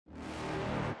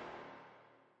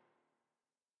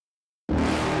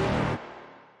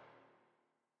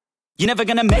You're never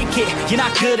gonna make it, you're not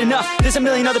good enough. There's a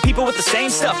million other people with the same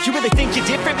stuff. You really think you're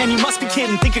different? Man, you must be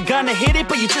kidding. Think you're gonna hit it,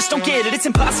 but you just don't get it. It's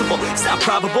impossible, it's not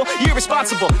probable, you're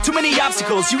irresponsible. Too many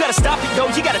obstacles, you gotta stop it, yo.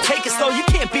 You gotta take it slow, you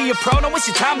can't be a pro. Don't waste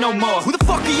your time no more. Who the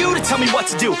fuck are you to tell me what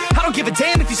to do? I don't give a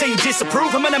damn if you say you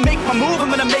disapprove. I'm gonna make my move,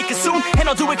 I'm gonna make it soon. And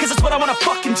I'll do it cause it's what I wanna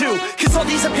fucking do. Cause all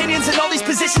these opinions and all these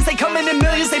positions, they come in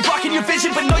millions, they blocking your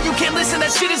vision. But no, you can't listen,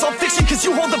 that shit is all fiction. Cause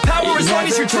you hold the power as long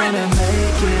as you're driven.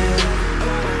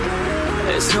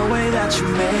 There's no way that you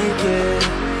make it.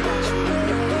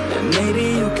 And maybe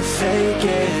you could fake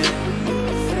it,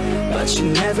 but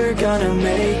you're never gonna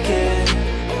make it.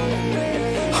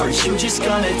 Are you just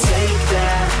gonna take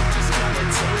that?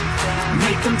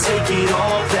 Make them take it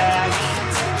all back.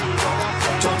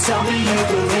 Don't tell me you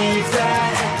believe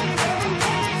that.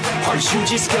 Are you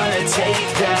just gonna take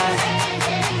that?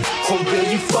 Or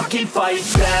will you fucking fight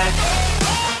back?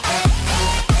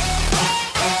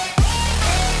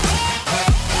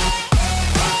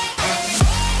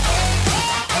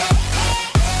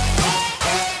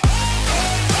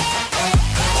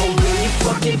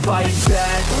 Fight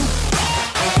back.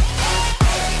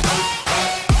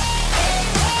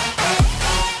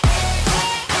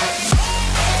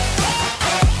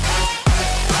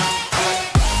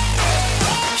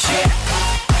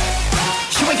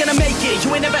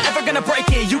 You ain't never ever gonna break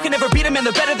it. You can never beat them and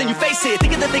they're better than you face it.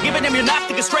 Thinking that they give a damn, you're not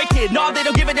thinking straight, kid. No, they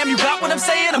don't give a damn, you got what I'm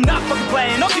saying? I'm not fucking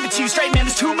playing, I'll give it to you straight, man.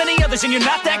 There's too many others and you're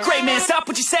not that great, man. Stop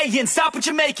what you're saying, stop what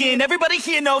you're making. Everybody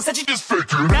here knows that you just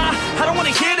faking. Nah, I don't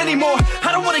wanna hear it anymore,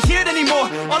 I don't wanna hear it anymore.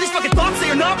 All these fucking thoughts,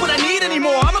 they are not what I need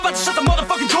anymore. I'm about to shut the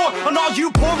motherfucking door on all you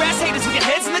poor ass haters with your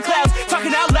heads in the clouds,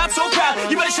 talking out loud so proud.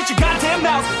 You better shut your goddamn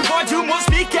mouth before I do more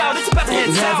speak out. It's about to head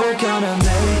south. You're never gonna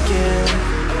make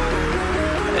it.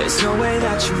 There's no way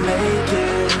that you make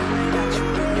it.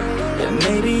 And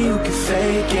maybe you could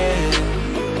fake it,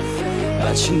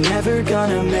 but you're never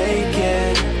gonna make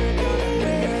it.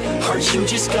 Are you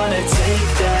just gonna take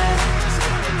that?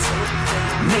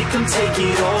 Make them take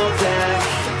it all back.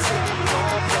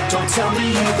 Don't tell me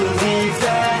you believe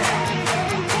that.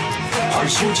 Are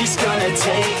you just gonna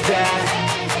take that?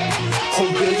 Or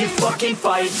will you fucking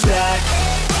fight back?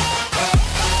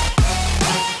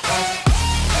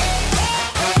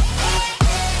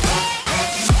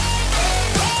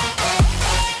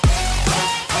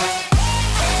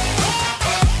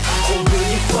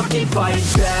 Fight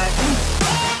back.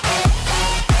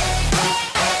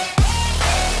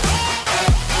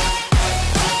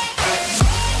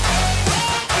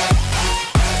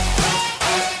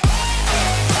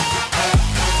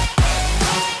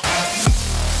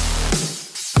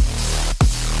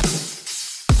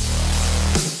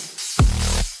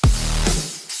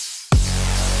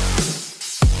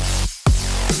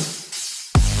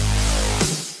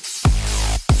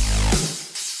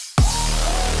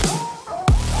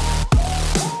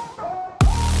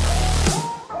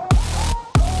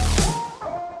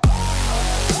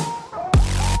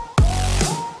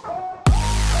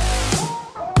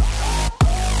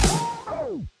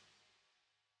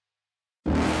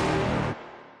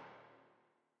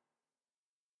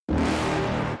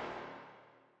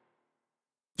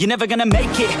 You're never gonna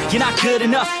make it, you're not good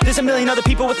enough. There's a million other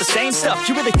people with the same stuff.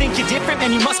 You really think you're different?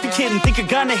 Man, you must be kidding. Think you're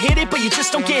gonna hit it, but you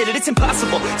just don't get it. It's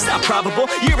impossible, it's not probable,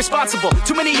 you're irresponsible.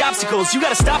 Too many obstacles, you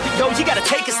gotta stop it, yo. You gotta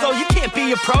take it slow, you can't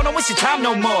be a pro. Don't waste your time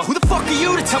no more. Who the fuck are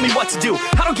you to tell me what to do?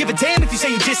 I don't give a damn if you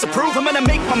say you disapprove. I'm gonna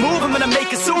make my move, I'm gonna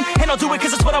make it soon. And I'll do it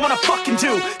cause it's what I wanna fucking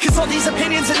do. Cause all these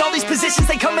opinions and all these positions,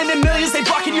 they come in millions, they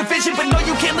blocking your vision. But no,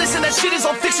 you can't listen, that shit is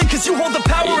all fiction. Cause you hold the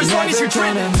power as long as you're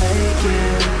driven.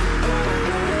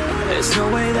 There's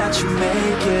no way that you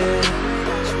make it.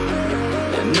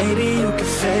 And maybe you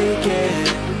could fake it,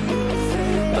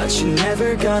 but you're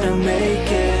never gonna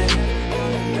make it.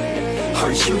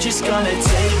 Are you just gonna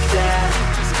take that?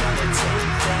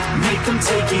 Make them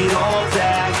take it all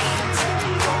back.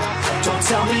 Don't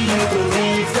tell me you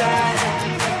believe that.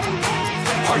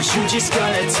 Are you just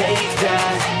gonna take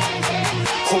that?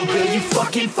 Or will you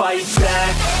fucking fight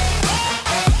back?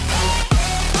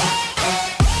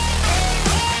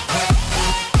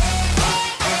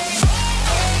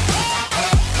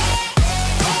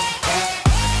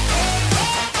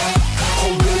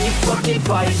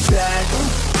 Fight back.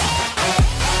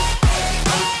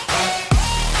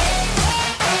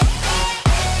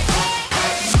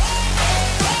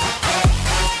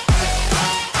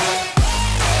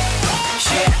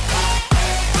 Yeah.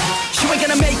 You ain't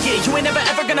gonna make it, you ain't never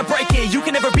ever gonna break it. You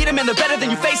can never beat them and they're better than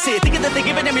you face it. Thinking that they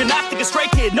give a damn, you're not thinking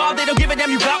straight, kid. No, they don't give a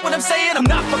damn, you got what I'm saying? I'm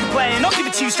not fucking playing, I'll give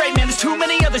it to you straight, man. There's too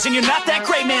many others and you're not that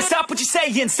great, man. Stop what you're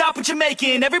saying, stop what you're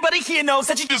making. Everybody here knows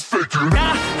that you just faking.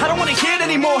 Nah, I don't wanna hear it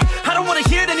anymore, I don't wanna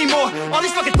hear it anymore. All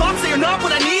these fucking thoughts, they are not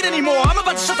what I need anymore. I'm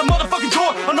about to shut the motherfucking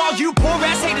door on all you poor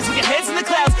ass haters with your heads in the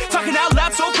clouds, talking out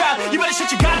loud so proud. You better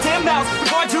shut your goddamn mouth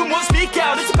before I do more speak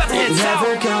out. It's about to head south.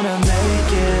 You're never gonna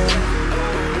make it.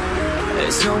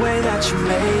 There's no way that you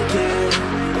make it.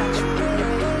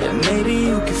 Yeah, maybe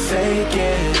you could fake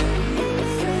it,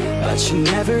 but you're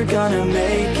never gonna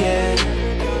make it.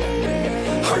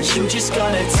 Are you just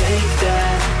gonna take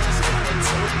that?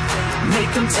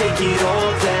 Make them take it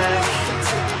all back.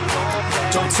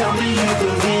 Don't tell me you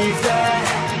believe that.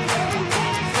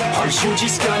 Are you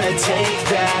just gonna take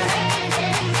that?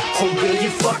 Or will you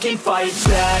fucking fight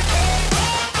back?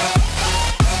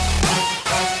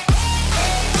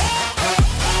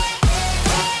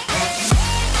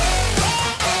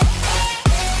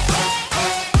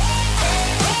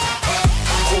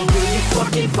 Or will you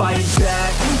fucking fight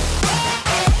back?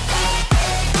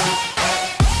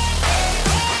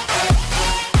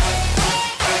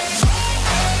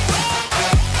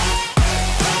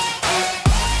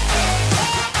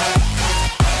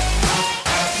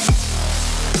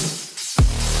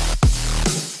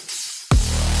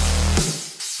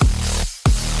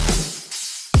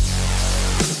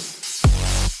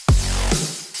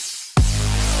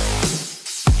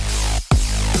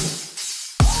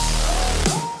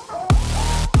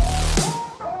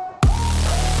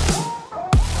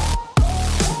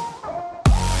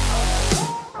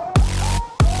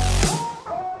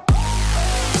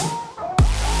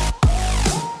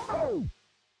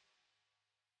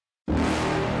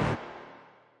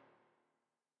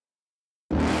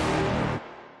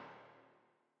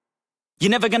 You're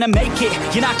never gonna make it,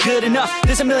 you're not good enough.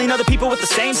 There's a million other people with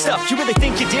the same stuff. You really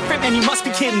think you're different? Man, you must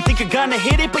be kidding. Think you're gonna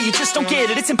hit it, but you just don't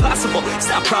get it. It's impossible, it's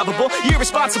not probable, you're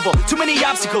irresponsible. Too many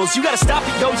obstacles, you gotta stop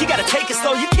it, yo. You gotta take it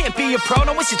slow, you can't be a pro.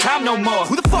 Don't waste your time no more.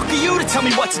 Who the fuck are you to tell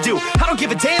me what to do? I don't give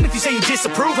a damn if you say you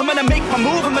disapprove. I'm gonna make my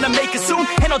move, I'm gonna make it soon.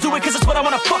 And I'll do it cause it's what I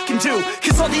wanna fucking do.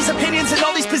 Cause all these opinions and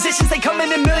all these positions, they come in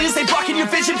millions, they blocking your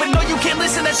vision. But no, you can't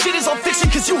listen, that shit is all fiction.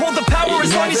 Cause you hold the power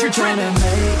as long as you're dreaming.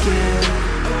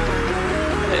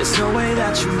 There's no way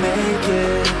that you make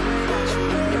it.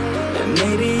 And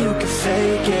maybe you could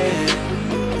fake it,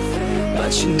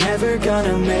 but you're never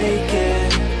gonna make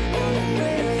it.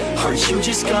 Are you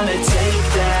just gonna take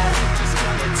that?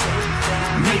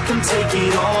 Make them take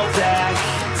it all back.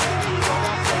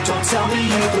 Don't tell me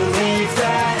you believe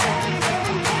that.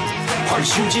 Are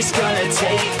you just gonna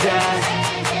take that?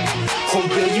 Or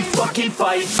will you fucking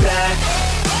fight back?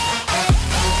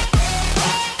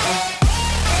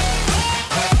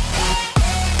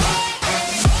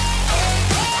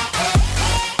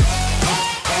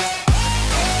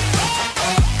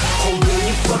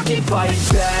 Fight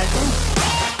back.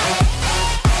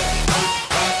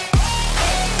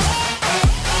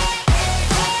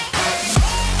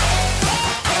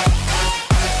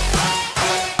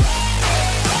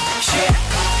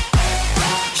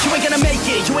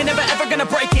 You ain't never ever gonna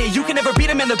break it. You can never beat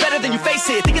them and they're better than you face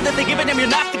it. Thinking that they give a damn, you're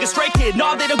not thinking straight, kid.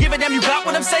 No, they don't give a damn, you got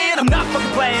what I'm saying? I'm not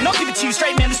fucking playing, I'll give it to you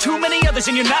straight, man. There's too many others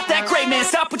and you're not that great, man.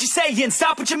 Stop what you're saying,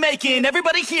 stop what you're making.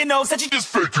 Everybody here knows that you just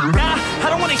faking. Nah, I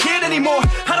don't wanna hear it anymore,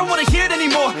 I don't wanna hear it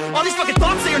anymore. All these fucking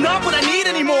thoughts, they are not what I need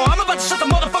anymore. I'm about to shut the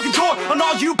motherfucking door on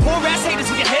all you poor ass haters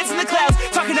with your heads in the clouds,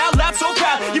 talking out loud so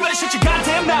proud. You better shut your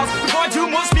goddamn mouth before I do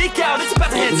more speak out. It's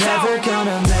about to head south. You're never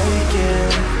gonna make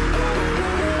it.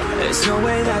 There's no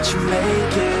way that you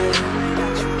make it.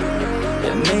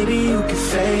 Yeah, maybe you could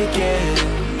fake it,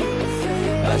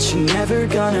 but you're never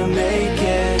gonna make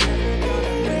it.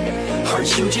 Are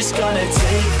you just gonna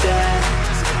take that?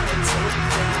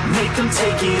 Make them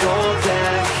take it all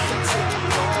back.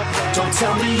 Don't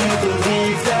tell me you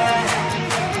believe that.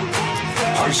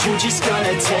 Are you just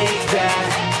gonna take that?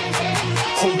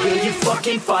 Or will you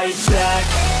fucking fight back?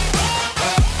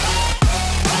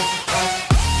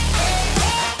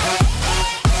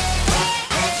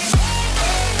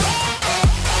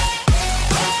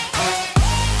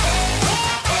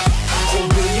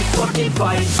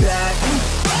 Fight back.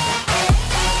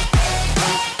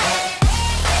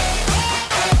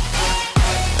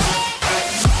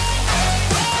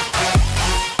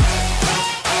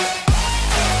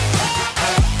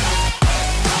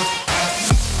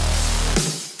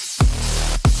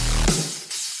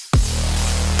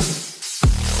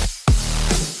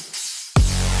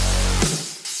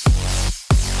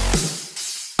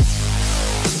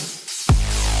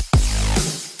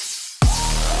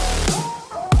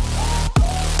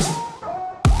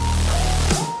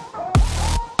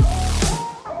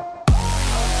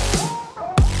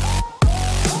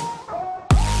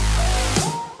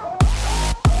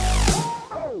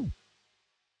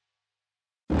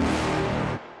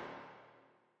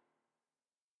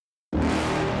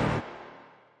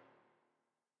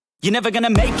 You're never gonna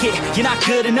make it, you're not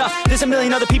good enough. There's a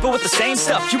million other people with the same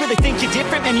stuff. You really think you're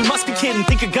different? Man, you must be kidding.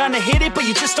 Think you're gonna hit it, but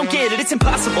you just don't get it. It's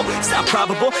impossible, it's not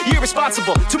probable, you're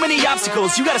irresponsible. Too many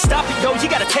obstacles, you gotta stop it, yo. You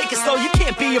gotta take it slow, you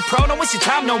can't be a pro. Don't waste your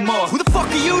time no more. Who the fuck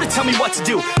are you to tell me what to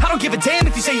do? I don't give a damn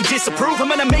if you say you disapprove. I'm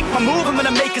gonna make my move, I'm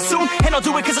gonna make it soon. And I'll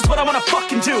do it cause it's what I wanna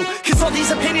fucking do. Cause all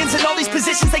these opinions and all these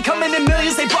positions, they come in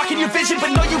millions, they blocking your vision. But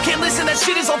no, you can't listen, that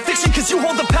shit is all fiction. Cause you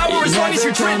hold the power as long as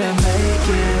you're dreaming.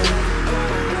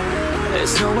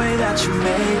 There's no way that you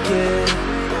make it.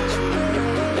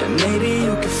 And maybe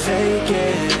you could fake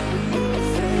it,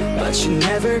 but you're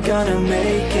never gonna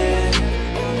make it.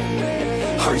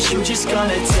 Are you just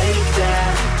gonna take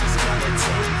that?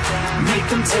 Make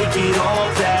them take it all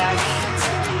back.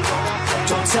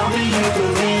 Don't tell me you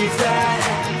believe that.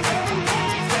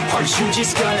 Are you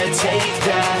just gonna take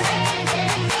that?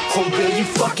 Or will you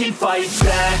fucking fight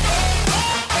back?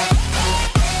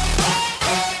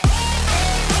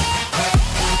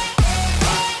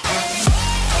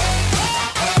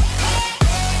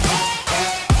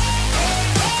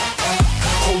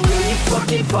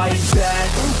 Fight back.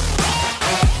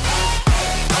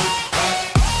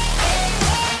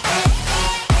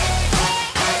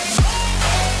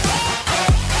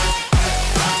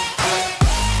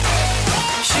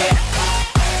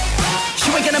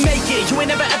 You ain't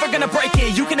never ever gonna break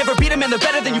it. You can never beat them and they're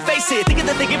better than you face it. Thinking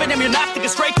that they give a damn, you're not thinking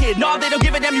straight, kid. No, they don't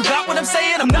give a damn, you got what I'm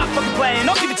saying? I'm not fucking playing,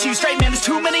 I'll give it to you straight, man. There's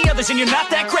too many others and you're not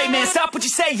that great, man. Stop what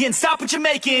you're saying, stop what you're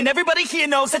making. Everybody here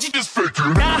knows that you just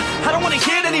faking. Nah, I don't wanna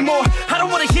hear it anymore, I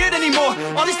don't wanna hear it anymore.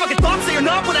 All these fucking thoughts, they are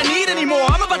not what I need anymore.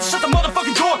 I'm about to shut the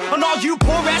motherfucking door on all you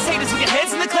poor ass haters with your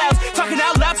heads in the clouds, talking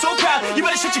out loud so proud. You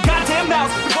better shut your goddamn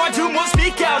mouth before I do more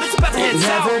speak out. It's about to head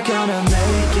south. You're never gonna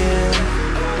make it.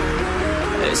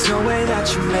 There's no way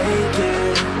that you make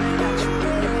it.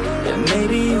 And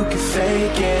maybe you could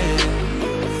fake it,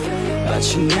 but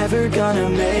you're never gonna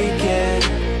make it.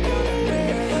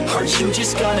 Are you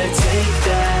just gonna take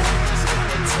that?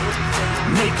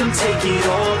 Make them take it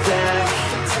all back.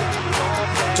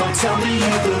 Don't tell me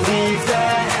you believe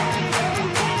that.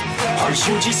 Are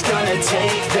you just gonna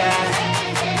take that?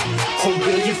 Or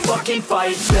will you fucking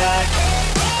fight back?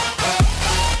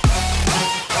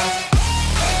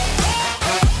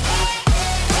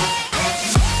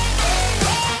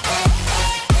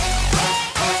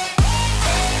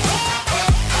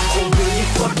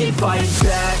 Fight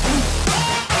back.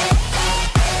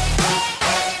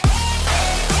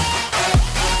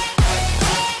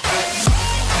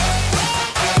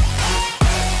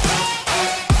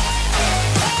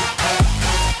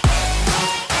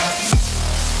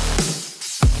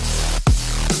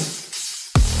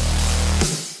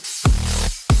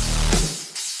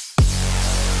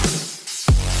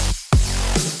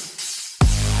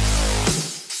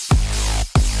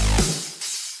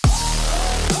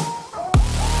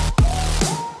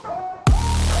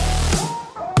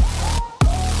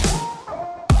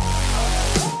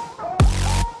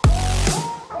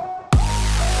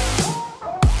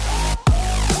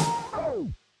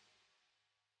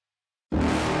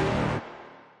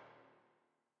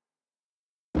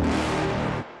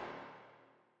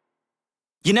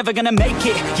 You're never gonna make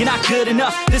it, you're not good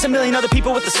enough. There's a million other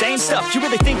people with the same stuff. You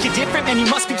really think you're different? Man, you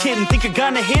must be kidding. Think you're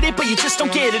gonna hit it, but you just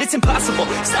don't get it. It's impossible,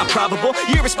 it's not probable,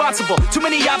 you're irresponsible. Too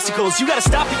many obstacles, you gotta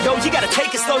stop it, yo. You gotta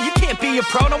take it slow, you can't be a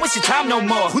pro. Don't waste your time no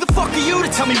more. Who the fuck are you to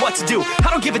tell me what to do? I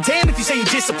don't give a damn if you say you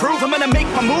disapprove. I'm gonna make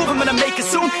my move, I'm gonna make it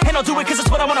soon. And I'll do it cause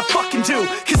it's what I wanna fucking do.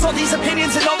 Cause all these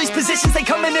opinions and all these positions, they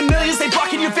come in millions, they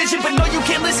blocking your vision. But no, you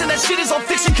can't listen, that shit is all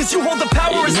fiction. Cause you hold the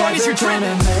power as long as you're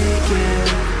dreaming.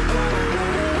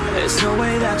 There's no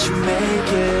way that you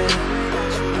make it.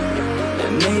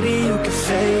 And maybe you could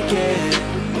fake it,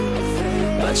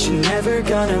 but you're never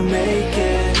gonna make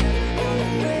it.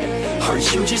 Are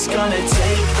you just gonna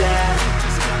take that?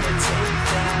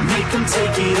 Make them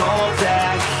take it all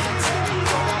back.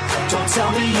 Don't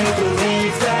tell me you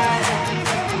believe that.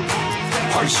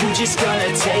 Are you just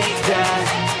gonna take that?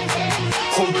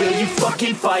 Or will you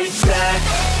fucking fight back?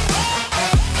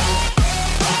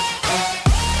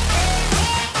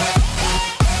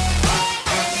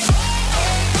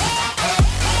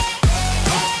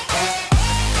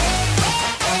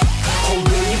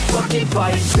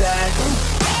 Fight back.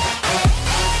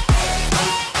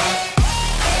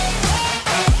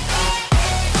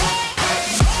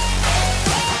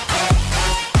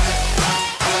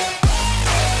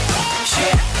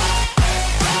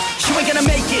 You ain't gonna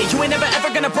make it, you ain't never ever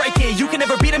gonna break it. You can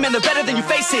never beat them and they're better than you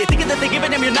face it. Thinking that they give a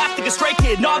damn, you're not thinking straight,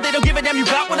 kid. No, they don't give a damn, you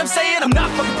got what I'm saying? I'm not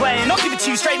fucking playing, I'll give it to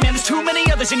you straight, man. There's too many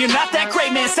other others and you're not that great,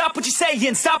 man. Stop what you're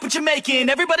saying, stop what you're making.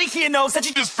 Everybody here knows that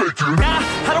you just faking. Nah,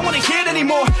 I don't wanna hear it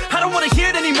anymore, I don't wanna hear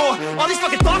it anymore. All these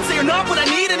fucking thoughts, they are not what I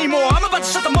need anymore. I'm about to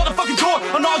shut the motherfucking door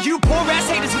on all you poor ass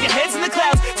haters with your heads in the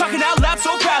clouds, talking out loud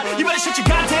so proud. You better shut your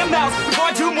goddamn mouth before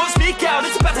I do more speak out.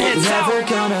 It's about to head south. Never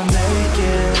gonna make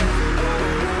it.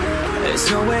 There's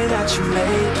no way that you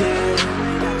make it.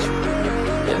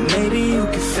 Yeah, maybe you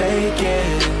could fake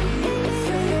it,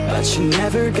 but you're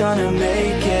never gonna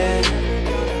make it.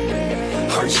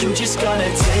 Aren't you just gonna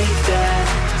take that?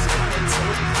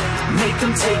 Make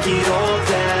them take it all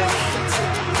back.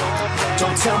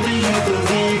 Don't tell me you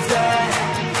believe that.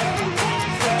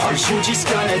 Aren't you just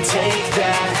gonna take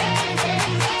that?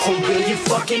 Or will you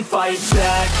fucking fight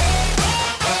back?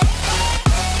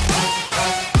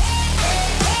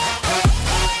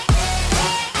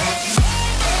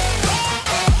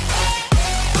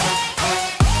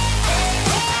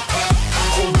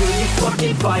 Or will you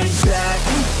fucking fight back?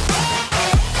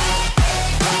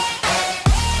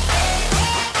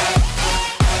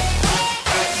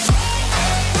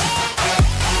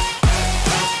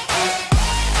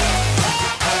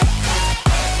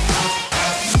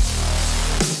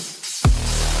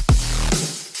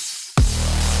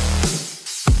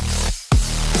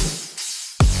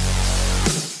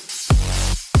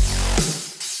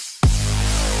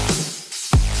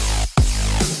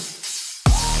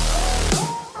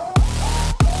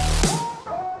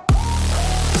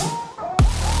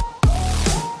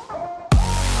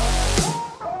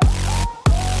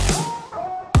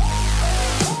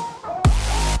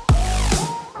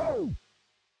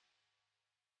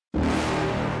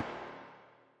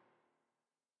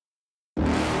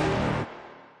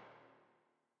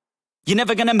 You're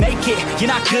never gonna make it,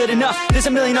 you're not good enough. There's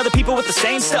a million other people with the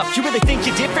same stuff. You really think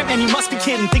you're different? Man, you must be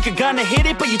kidding. Think you're gonna hit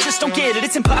it, but you just don't get it.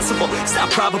 It's impossible, it's not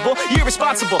probable, you're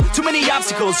irresponsible. Too many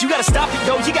obstacles, you gotta stop it,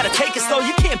 yo. You gotta take it slow,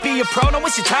 you can't be a pro. Don't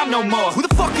waste your time no more. Who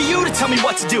the fuck are you to tell me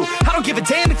what to do? I don't give a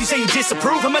damn if you say you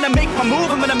disapprove. I'm gonna make my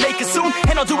move, I'm gonna make it soon.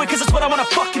 And I'll do it cause it's what I wanna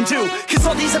fucking do. Cause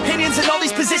all these opinions and all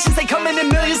these positions, they come in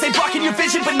millions, they blocking your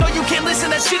vision. But no, you can't listen,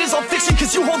 that shit is all fiction.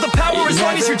 Cause you hold the power as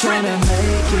long as you're driven.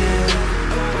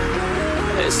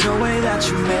 There's no way that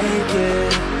you make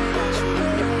it.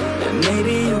 And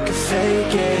maybe you could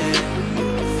fake it,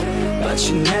 but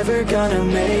you're never gonna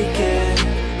make it.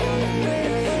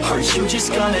 Aren't you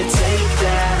just gonna take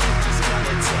that?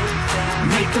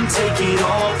 Make them take it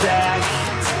all back.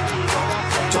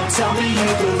 Don't tell me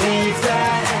you believe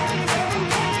that.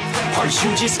 Aren't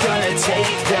you just gonna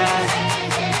take that?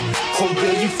 Or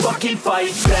will you fucking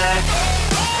fight back?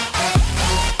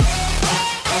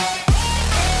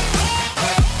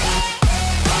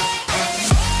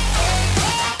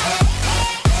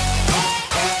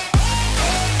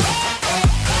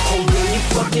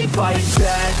 Fight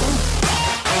back.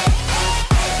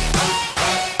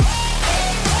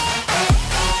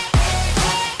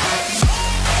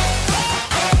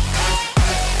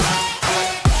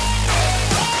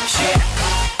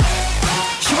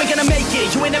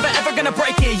 You ain't never ever gonna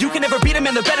break it. You can never beat them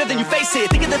and they're better than you face it.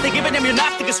 Thinking that they give a damn, you're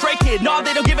not thinking straight, kid. No,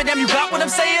 they don't give a damn, you got what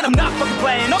I'm saying? I'm not fucking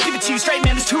playing, I'll give it to you straight,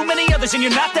 man. There's too many others and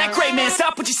you're not that great, man.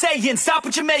 Stop what you're saying, stop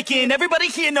what you're making.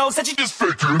 Everybody here knows that you just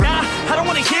faking. Nah, I don't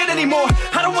wanna hear it anymore,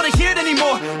 I don't wanna hear it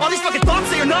anymore. All these fucking thoughts,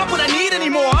 they are not what I need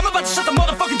anymore. I'm about to shut the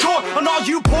motherfucking door on all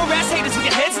you poor ass haters with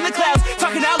your heads in the clouds,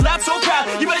 talking out loud so proud.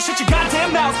 You better shut your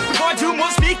goddamn mouth before I do more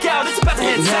speak out. It's about to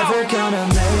head south. Never gonna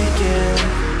make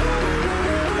it.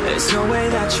 There's no way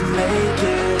that you make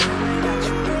it.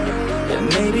 Yeah,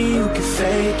 maybe you could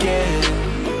fake it,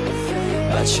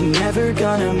 but you're never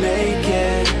gonna make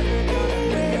it.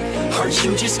 Aren't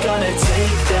you just gonna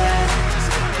take that?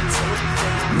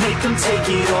 Make them take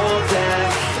it all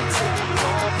back.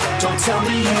 Don't tell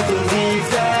me you believe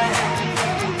that.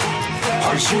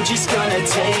 Aren't you just gonna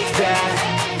take that?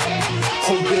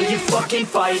 Or will you fucking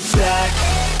fight back?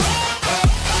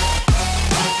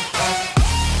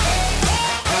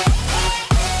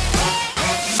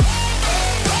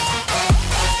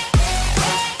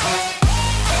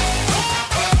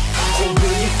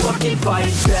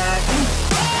 Fight back.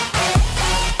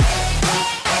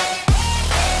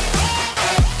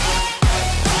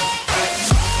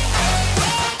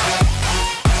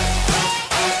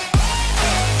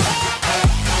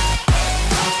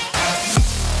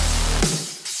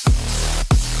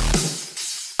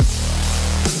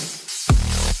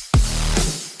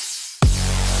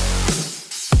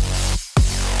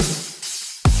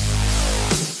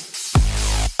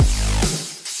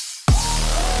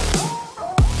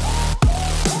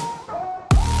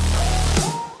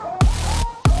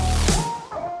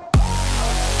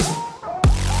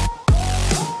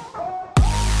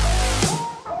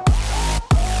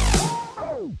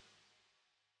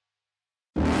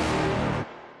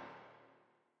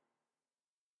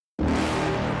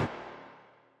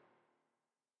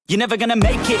 You're never gonna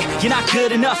make it, you're not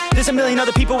good enough. There's a million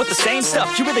other people with the same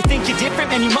stuff. You really think you're different?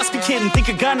 Man, you must be kidding. Think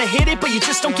you're gonna hit it, but you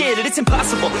just don't get it. It's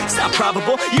impossible, it's not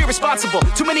probable, you're irresponsible.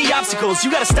 Too many obstacles, you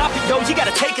gotta stop it, yo. You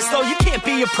gotta take it slow, you can't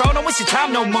be a pro. Don't waste your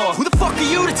time no more. Who the fuck are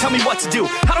you to tell me what to do?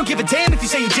 I don't give a damn if you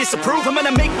say you disapprove. I'm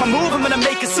gonna make my move, I'm gonna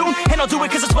make it soon. And I'll do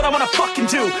it cause it's what I wanna fucking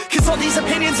do. Cause all these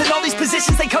opinions and all these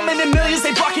positions, they come in millions,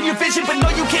 they blocking your vision. But no,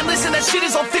 you can't listen, that shit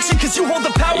is all fiction. Cause you hold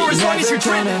the power as long as you're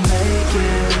dreaming.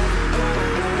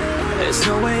 There's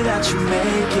no way that you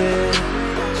make it.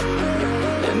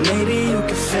 And maybe you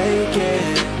can fake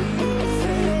it,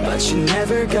 but you're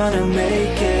never gonna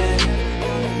make it.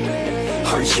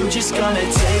 Aren't you just gonna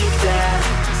take that?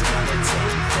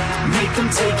 Make them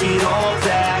take it all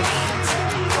back.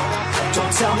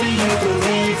 Don't tell me you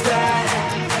believe that.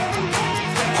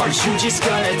 Aren't you just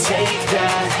gonna take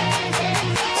that?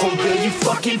 Or will you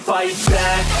fucking fight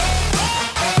back?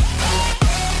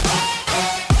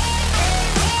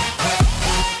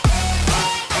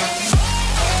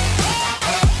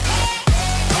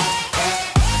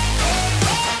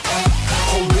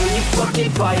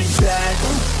 Fight back.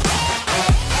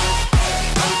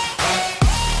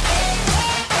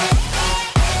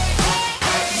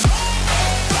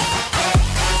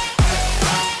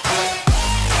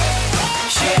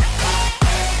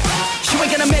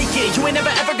 You ain't never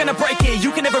ever gonna break it.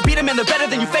 You can never beat them and they're better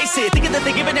than you face it. Thinking that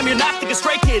they give a damn, you're not thinking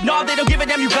straight, kid. No, they don't give a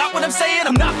damn, you got what I'm saying?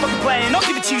 I'm not fucking playing, I'll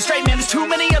give it to you straight, man. There's too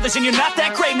many others and you're not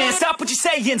that great, man. Stop what you're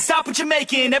saying, stop what you're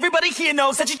making. Everybody here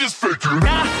knows that you just faking.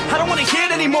 Nah, I don't wanna hear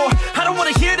it anymore, I don't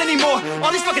wanna hear it anymore.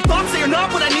 All these fucking thoughts, they are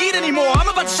not what I need anymore. I'm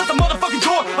about to shut the motherfucking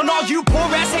door on all you poor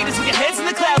ass haters with your heads in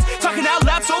the clouds, talking out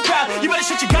loud so proud. You better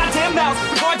shut your goddamn mouth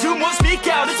before I do more speak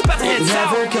out. It's about to head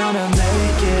south. You're never gonna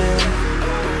make it.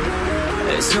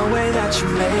 There's no way that you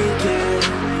make it.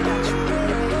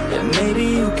 And maybe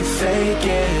you can fake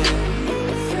it,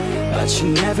 but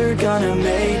you're never gonna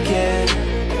make it.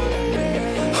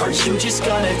 Aren't you just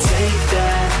gonna take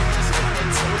that?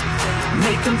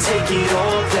 Make them take it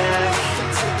all back.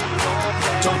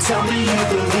 Don't tell me you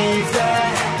believe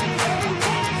that.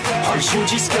 Aren't you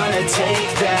just gonna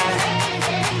take that?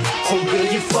 Or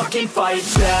will you fucking fight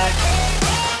back?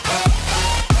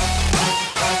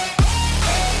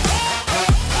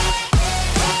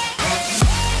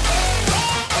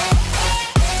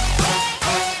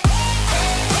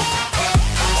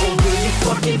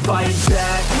 Fight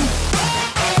back.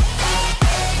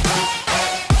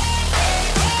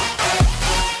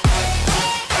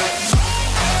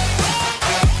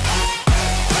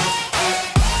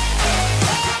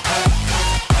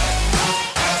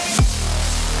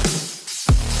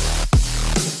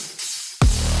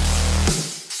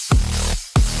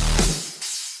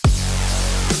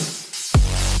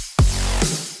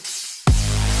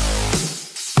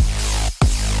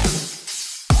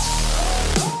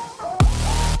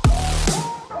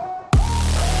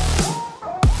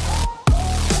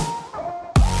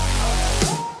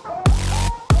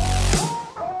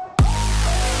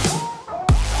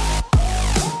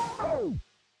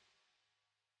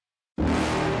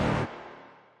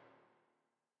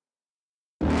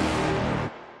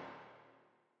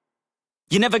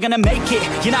 You're never gonna make it,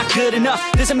 you're not good enough.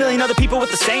 There's a million other people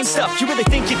with the same stuff. You really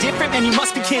think you're different? Man, you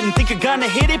must be kidding. Think you're gonna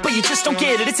hit it, but you just don't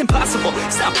get it. It's impossible,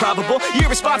 it's not probable, you're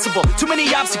irresponsible. Too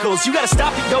many obstacles, you gotta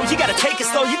stop it, yo. You gotta take it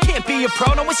slow, you can't be a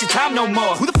pro. Don't waste your time no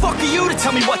more. Who the fuck are you to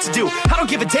tell me what to do? I don't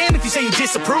give a damn if you say you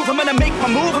disapprove. I'm gonna make my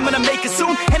move, I'm gonna make it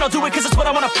soon. And I'll do it cause it's what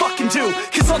I wanna fucking do.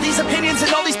 Cause all these opinions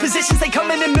and all these positions, they come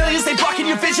in millions, they blocking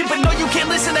your vision. But no, you can't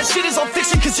listen, that shit is all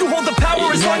fiction. Cause you hold the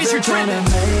power as long as you're dreaming.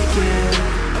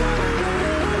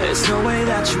 There's no way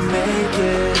that you make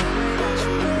it.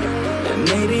 And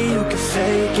maybe you can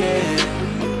fake it,